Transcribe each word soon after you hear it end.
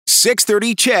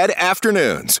6:30 CHED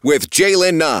Afternoons with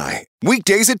Jaylen Nye.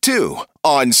 Weekdays at 2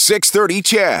 on 6:30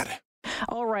 CHED.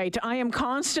 All right. I am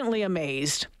constantly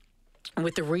amazed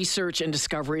with the research and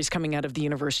discoveries coming out of the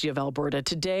University of Alberta.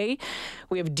 Today,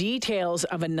 we have details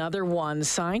of another one.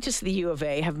 Scientists at the U of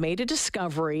A have made a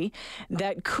discovery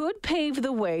that could pave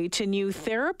the way to new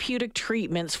therapeutic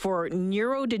treatments for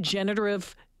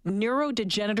neurodegenerative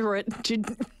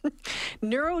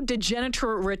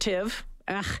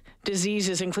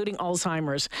diseases, including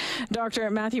Alzheimer's. Dr.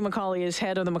 Matthew Macauley is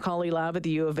head of the Macauley Lab at the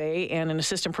U of A and an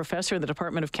assistant professor in the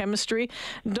Department of Chemistry.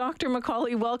 Dr.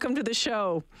 Macauley, welcome to the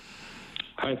show.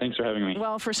 Hi, thanks for having me.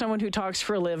 Well, for someone who talks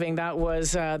for a living, that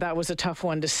was a tough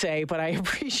one to say, but I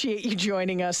appreciate you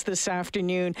joining us this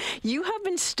afternoon. You have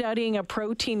been studying a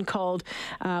protein called,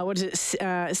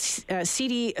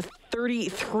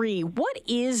 CD33. What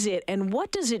is it, and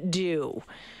what does it do?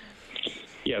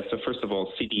 Yeah, so first of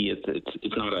all, CD,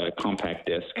 it's not a compact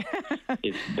disc.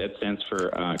 That stands for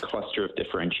cluster of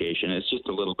differentiation. It's just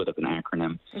a little bit of an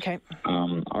acronym. Okay.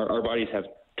 Our bodies have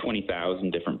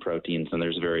 20,000 different proteins, and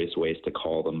there's various ways to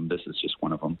call them. This is just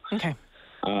one of them. Okay.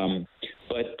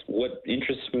 But what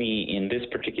interests me in this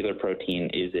particular protein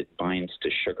is it binds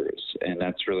to sugars, and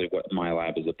that's really what my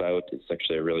lab is about. It's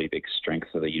actually a really big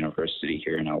strength of the university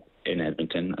here in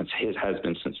Edmonton. It has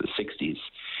been since the 60s.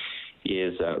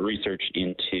 Is research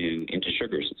into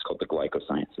sugars. It's called the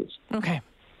glycosciences. Okay.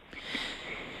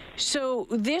 So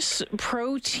this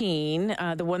protein,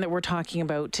 the one that we're talking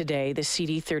about today, the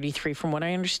CD33, from what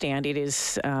I understand, it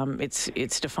is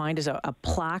it's defined as a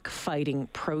plaque-fighting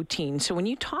protein. So when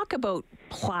you talk about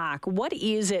plaque, what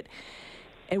is it,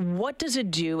 and what does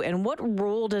it do, and what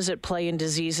role does it play in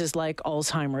diseases like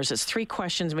Alzheimer's? It's 3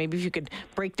 questions. Maybe if you could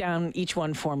break down each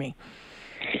one for me.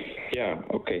 Yeah.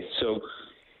 Okay. So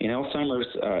in Alzheimer's,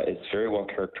 it's very well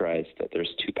characterized that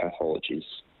there's 2 pathologies.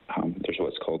 There's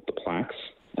what's called the plaques,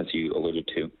 as you alluded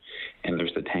to, and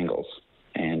there's the tangles.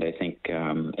 And I think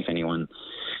if anyone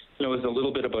knows a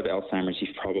little bit about Alzheimer's,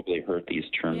 you've probably heard these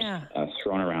terms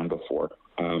thrown around before.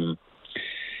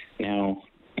 Now,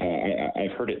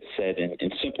 I've heard it said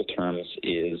in simple terms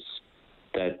is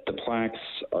that the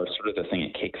plaques are sort of the thing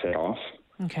that kicks it off.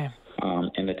 Okay.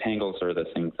 And the tangles are the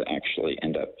things that actually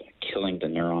end up killing the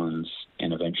neurons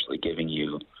and eventually giving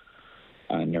you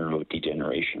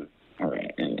neurodegeneration, or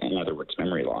in other words,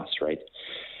 memory loss, right?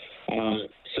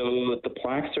 So the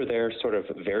plaques are there sort of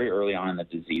very early on in the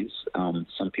disease.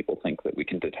 Some people think that we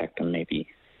can detect them maybe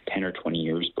 10 or 20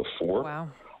 years before. Wow.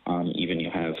 Even you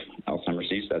have Alzheimer's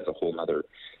disease. That's a whole other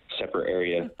separate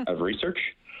area of research.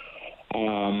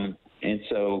 And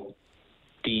so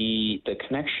the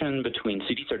connection between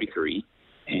CD33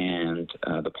 and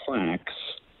the plaques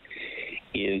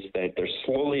is that they're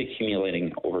slowly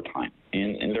accumulating over time,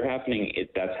 and they're happening.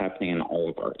 That's happening in all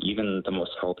of even the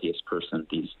most healthiest person.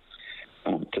 These,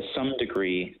 to some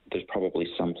degree, there's probably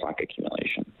some plaque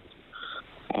accumulation,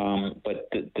 but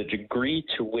the degree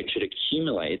to which it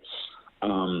accumulates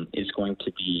is going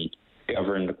to be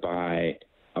governed by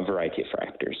a variety of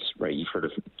factors, right? You've heard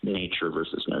of nature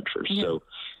versus nurture. Yeah. So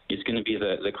it's going to be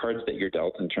the cards that you're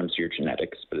dealt in terms of your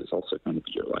genetics, but it's also going to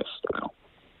be your lifestyle.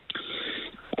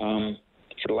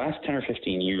 For the last 10 or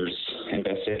 15 years,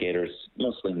 investigators,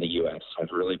 mostly in the U.S.,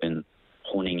 have really been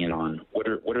honing in on what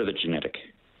are the genetic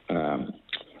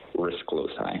risk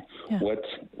loci? Yeah. What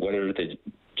are the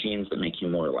genes that make you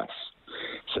more or less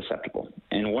susceptible?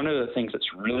 And one of the things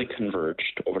that's really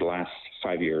converged over the last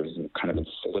 5 years and kind of been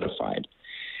solidified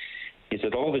is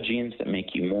that all the genes that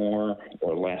make you more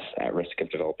or less at risk of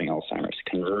developing Alzheimer's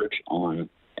converge on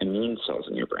immune cells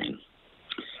in your brain.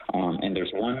 And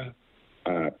there's one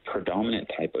predominant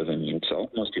type of immune cell.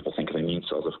 Most people think of immune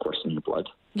cells, of course, in your blood.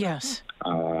 Yes.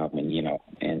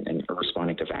 And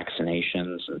responding to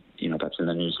vaccinations, that's in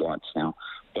the news lots now.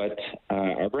 But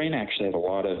our brain actually has a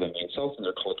lot of immune cells, and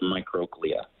they're called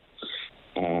microglia.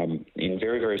 In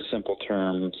very, very simple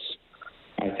terms,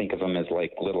 I think of them as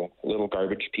like little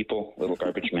garbage people, little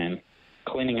garbage men,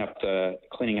 cleaning up the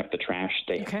trash.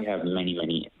 They have many,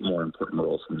 many more important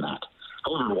roles than that.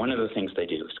 However, one of the things they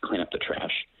do is clean up the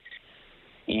trash.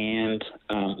 And,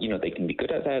 they can be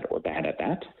good at that or bad at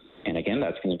that. And again,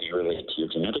 that's going to be related to your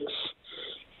genetics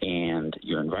and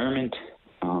your environment.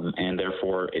 And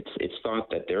therefore, it's thought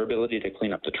that their ability to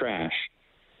clean up the trash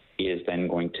is then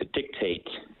going to dictate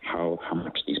how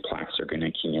much these plaques are going to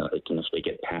accumulate. And if they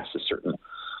get past a certain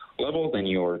level, then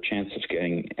your chance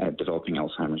of developing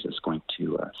Alzheimer's is going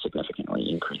to significantly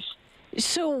increase.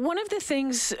 So one of the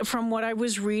things from what I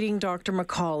was reading, Dr.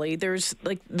 Macauley, there's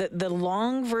like the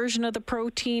long version of the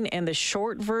protein and the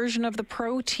short version of the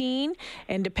protein,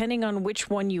 and depending on which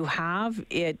one you have,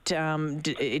 it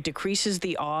decreases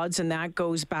the odds, and that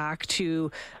goes back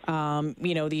to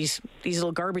these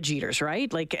little garbage eaters,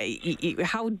 right? Like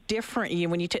how different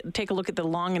when you take a look at the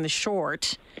long and the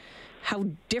short, how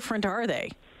different are they?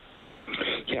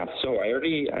 Yeah, so I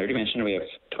already mentioned we have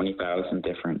 20,000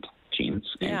 different genes,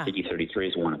 and CD33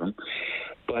 is one of them.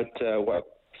 But what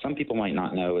some people might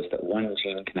not know is that one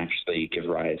gene can actually give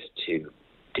rise to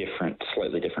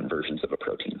slightly different versions of a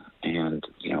protein. And,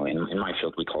 in my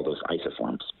field, we call those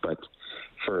isoforms. But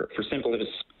for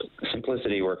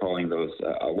simplicity, we're calling those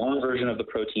a long version of the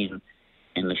protein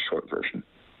and the short version.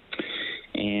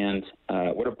 And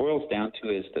what it boils down to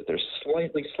is that there's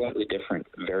slightly different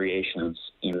variations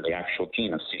in the actual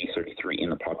gene of CD33 in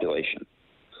the population.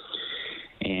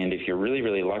 And if you're really,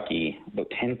 really lucky, about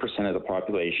 10% of the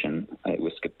population, it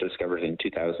was discovered in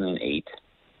 2008,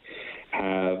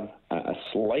 have a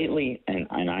slightly, and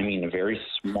I mean a very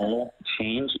small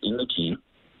change in the gene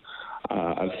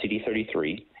of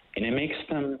CD33, and it makes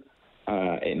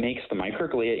the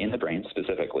microglia in the brain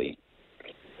specifically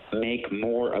make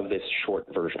more of this short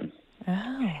version.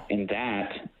 Oh. And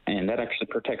that actually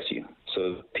protects you.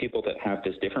 So people that have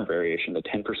this different variation, the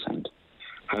 10%,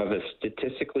 have a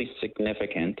statistically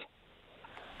significant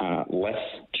less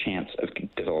chance of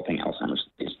developing Alzheimer's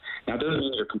disease. Now, it doesn't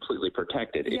mean you're completely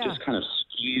protected. It just kind of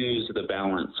skews the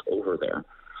balance over there.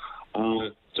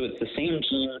 So it's the same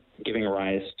gene giving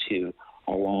rise to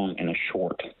a long and a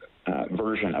short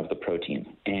version of the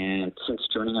protein. And since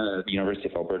joining the University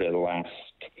of Alberta the last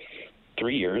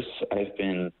 3 years, I've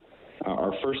been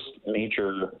our first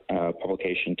major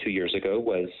publication 2 years ago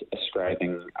was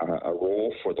ascribing a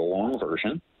role for the long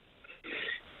version.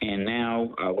 And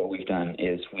now what we've done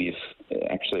is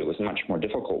it was much more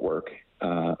difficult work,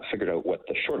 figured out what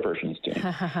the short version is doing.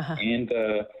 And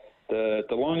the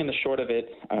long and the short of it,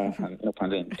 no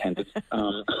pun intended,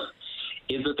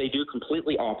 is that they do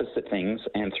completely opposite things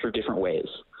and through different ways.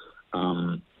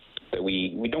 That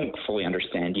we don't fully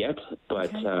understand yet,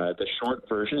 but the short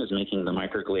version is making the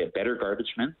microglia better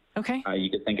garbage men. Okay. You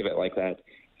could think of it like that.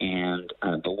 And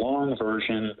the long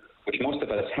version, which most of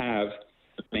us have,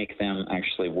 make them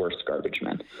actually worse garbage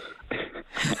men.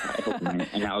 I hope my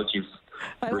analogy's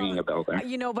ringing a bell there.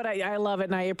 But I love it,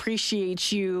 and I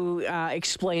appreciate you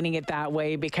explaining it that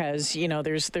way because,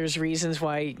 there's reasons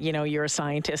why, you're a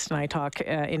scientist and I talk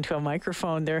into a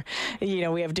microphone.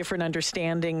 We have different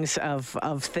understandings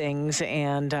of things,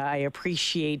 and I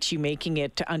appreciate you making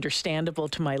it understandable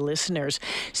to my listeners.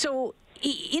 So,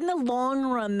 in the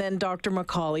long run, then, Dr.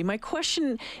 Macauley, my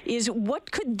question is, what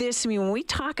could this mean when we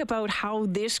talk about how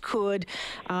this could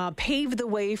pave the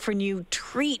way for new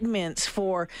treatments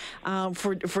for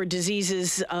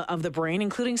diseases of the brain,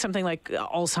 including something like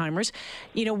Alzheimer's?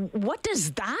 What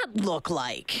does that look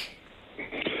like?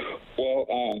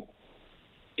 Well,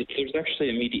 there's actually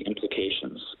immediate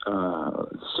implications.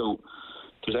 So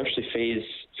there's actually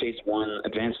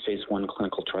advanced phase 1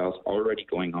 clinical trials already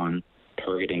going on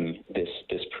targeting this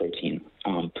protein.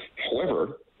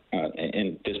 However,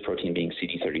 and this protein being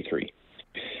CD33.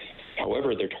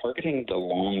 However, they're targeting the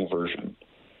long version.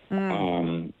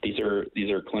 These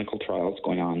are clinical trials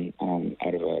going on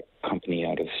out of a company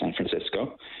out of San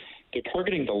Francisco. They're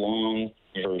targeting the long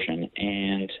version,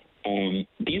 and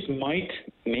these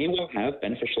may well have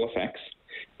beneficial effects.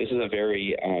 This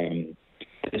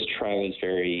trial is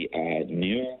very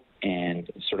new and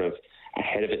sort of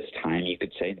ahead of its time, you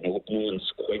could say. No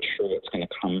one's quite sure what's going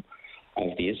to come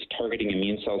of these. Targeting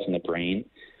immune cells in the brain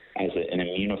as an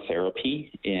immunotherapy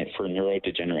for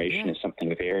neurodegeneration is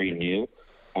something very new.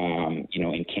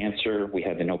 In cancer, we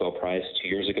had the Nobel Prize 2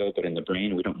 years ago, but in the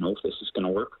brain, we don't know if this is going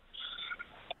to work.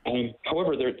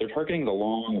 However, they're targeting the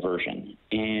long version,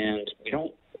 and we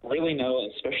don't really know,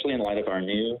 especially in light of our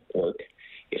new work,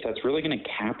 if that's really going to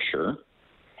capture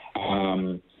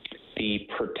the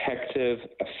protective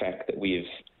effect that we've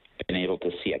been able to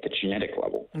see at the genetic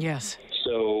level. Yes.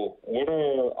 So what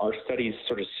our studies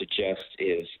sort of suggest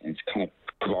is, and it's kind of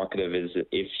provocative, is that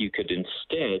if you could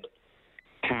instead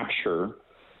capture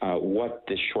what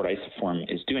this short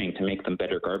isoform is doing to make them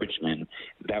better garbage men,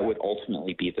 that would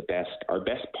ultimately be our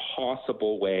best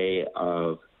possible way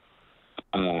of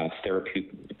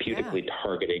therapeutically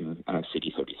targeting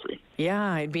CD33.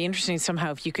 Yeah, it'd be interesting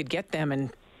somehow if you could get them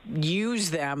and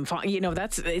use them.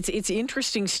 It's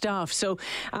interesting stuff. So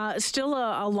still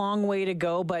a long way to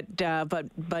go, but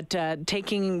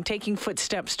taking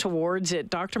footsteps towards it.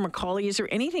 Dr. Macauley, is there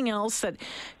anything else that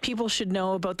people should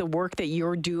know about the work that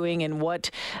you're doing and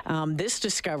what this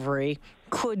discovery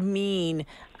could mean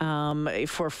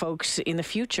for folks in the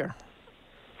future?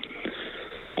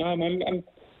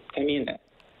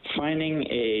 Finding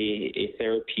a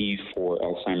therapy for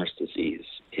Alzheimer's disease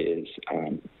is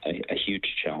a huge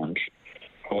challenge.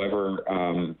 However,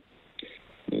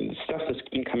 stuff that's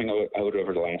been coming out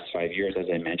over the last 5 years, as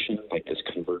I mentioned, like this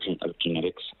convergence of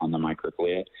genetics on the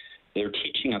microglia, they're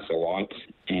teaching us a lot.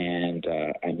 And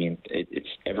it's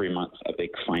every month a big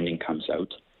finding comes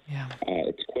out. Yeah.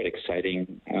 It's quite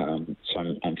exciting. So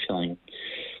I'm feeling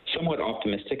somewhat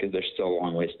optimistic, as there's still a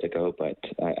long ways to go, but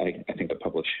I think the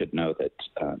public should know that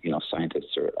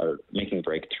scientists are making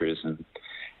breakthroughs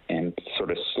and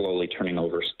sort of slowly turning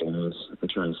over stones in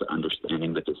terms of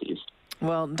understanding the disease.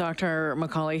 Well, Dr.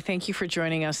 Macauley, thank you for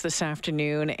joining us this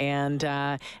afternoon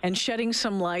and shedding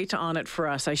some light on it for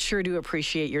us. I sure do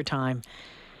appreciate your time.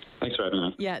 Thanks for having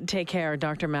me. Yeah, take care,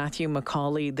 Dr. Matthew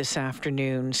Macauley this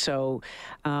afternoon. So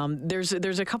there's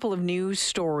a couple of news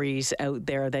stories out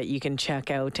there that you can check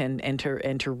out and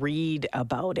to read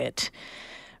about it.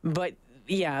 But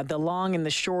yeah, the long and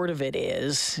the short of it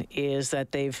is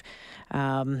that they've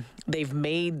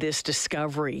made this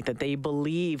discovery that they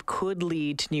believe could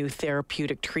lead to new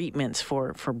therapeutic treatments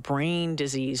for brain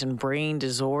disease and brain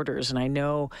disorders. And I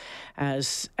know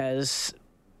as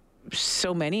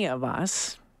so many of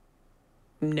us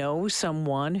know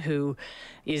someone who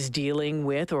is dealing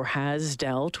with or has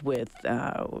dealt with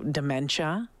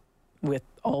dementia, with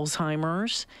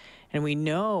Alzheimer's, and we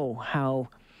know how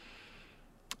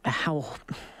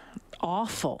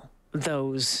awful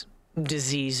those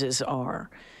diseases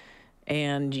are.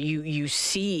 And you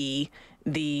see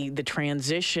the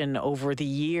transition over the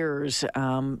years,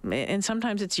 and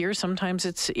sometimes it's years, sometimes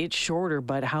it's shorter,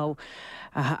 but how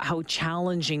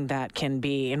challenging that can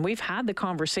be. And we've had the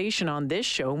conversation on this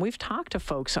show, and we've talked to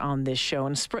folks on this show,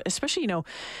 and especially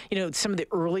some of the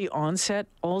early onset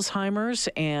Alzheimer's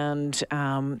and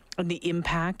the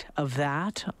impact of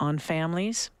that on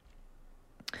families.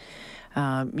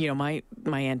 My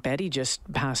Aunt Betty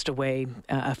just passed away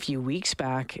a few weeks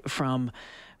back from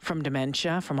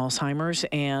dementia, from Alzheimer's,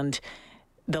 and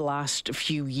the last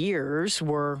few years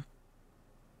were,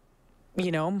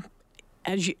 they were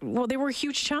a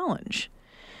huge challenge.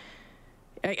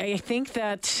 I think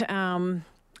that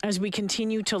as we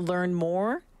continue to learn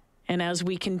more and as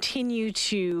we continue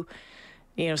to,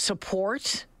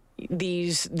 support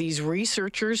these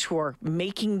researchers who are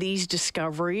making these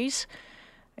discoveries,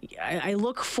 I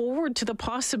look forward to the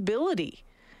possibility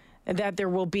that there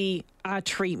will be a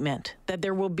treatment, that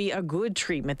there will be a good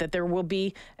treatment, that there will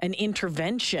be an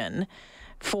intervention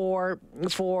for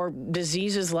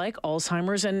diseases like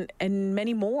Alzheimer's and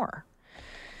many more.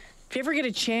 If you ever get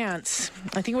a chance,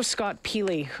 I think it was Scott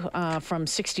Peely from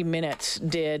 60 Minutes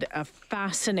did a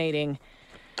fascinating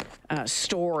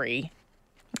story.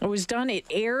 It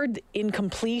aired in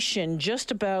completion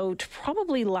just about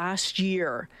probably last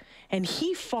year. And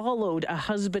he followed a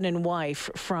husband and wife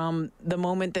from the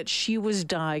moment that she was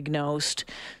diagnosed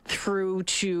through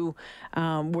to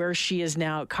where she is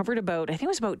now. It covered about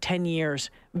 10 years.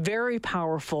 Very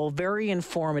powerful, very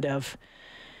informative.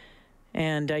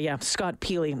 And Scott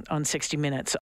Peely on 60 Minutes.